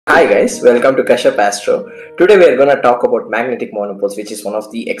Hi guys, welcome to Kashyap Astro. Today we are going to talk about magnetic monopoles, which is one of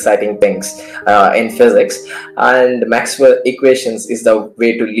the exciting things in physics. And Maxwell equations is the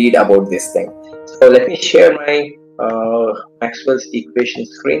way to lead about this thing. So let me share my Maxwell's equation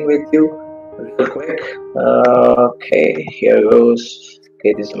screen with you real quick. Okay, here goes.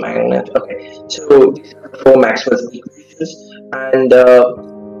 Okay, this is a magnet. Okay, so these are the four Maxwell's equations, and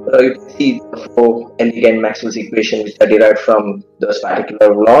you can see the four elegant Maxwell's equations which are derived from those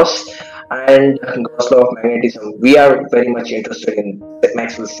particular laws and Gauss law of magnetism. We are very much interested in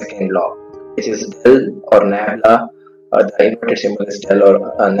Maxwell's second law, which is del or nabla. The inverted symbol is del or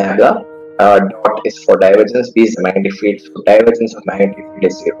nabla. Dot is for divergence, B is the magnetic field, so divergence of magnetic field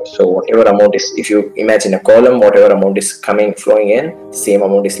is zero. So whatever amount is, if you imagine a column, whatever amount is flowing in, same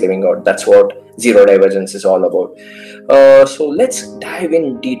amount is leaving out. That's what zero divergence is all about. So let's dive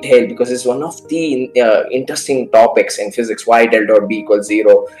in detail because it's one of the interesting topics in physics. Why del dot B equals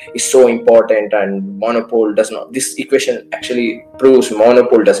zero is so important, and monopole does not. This equation actually proves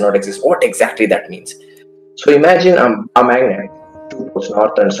monopole does not exist. What exactly that means? So imagine a magnet, two poles,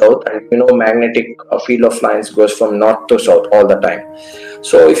 north and south, and magnetic field of lines goes from north to south all the time.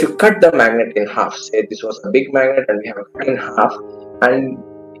 So if you cut the magnet in half, say this was a big magnet and we have cut in half, and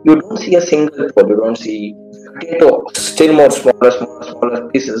you don't see a single pole, you don't see into still more smaller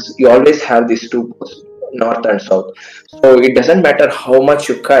pieces. You always have these two poles, north and south. So it doesn't matter how much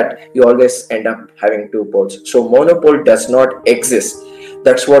you cut, you always end up having two poles. So monopole does not exist.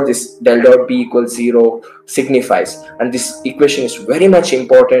 That's what this del dot B equals zero signifies, and this equation is very much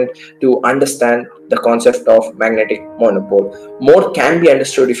important to understand the concept of magnetic monopole. More can be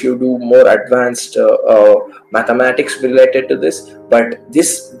understood if you do more advanced mathematics related to this, but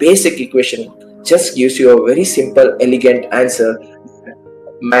this basic equation just gives you a very simple, elegant answer: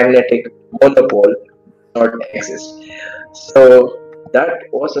 magnetic monopole not exist. So that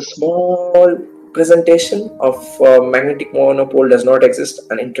was a small presentation of magnetic monopole does not exist,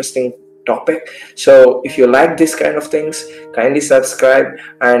 an interesting topic. So if you like this kind of things, kindly subscribe,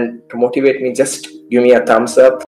 and to motivate me, just give me a thumbs up.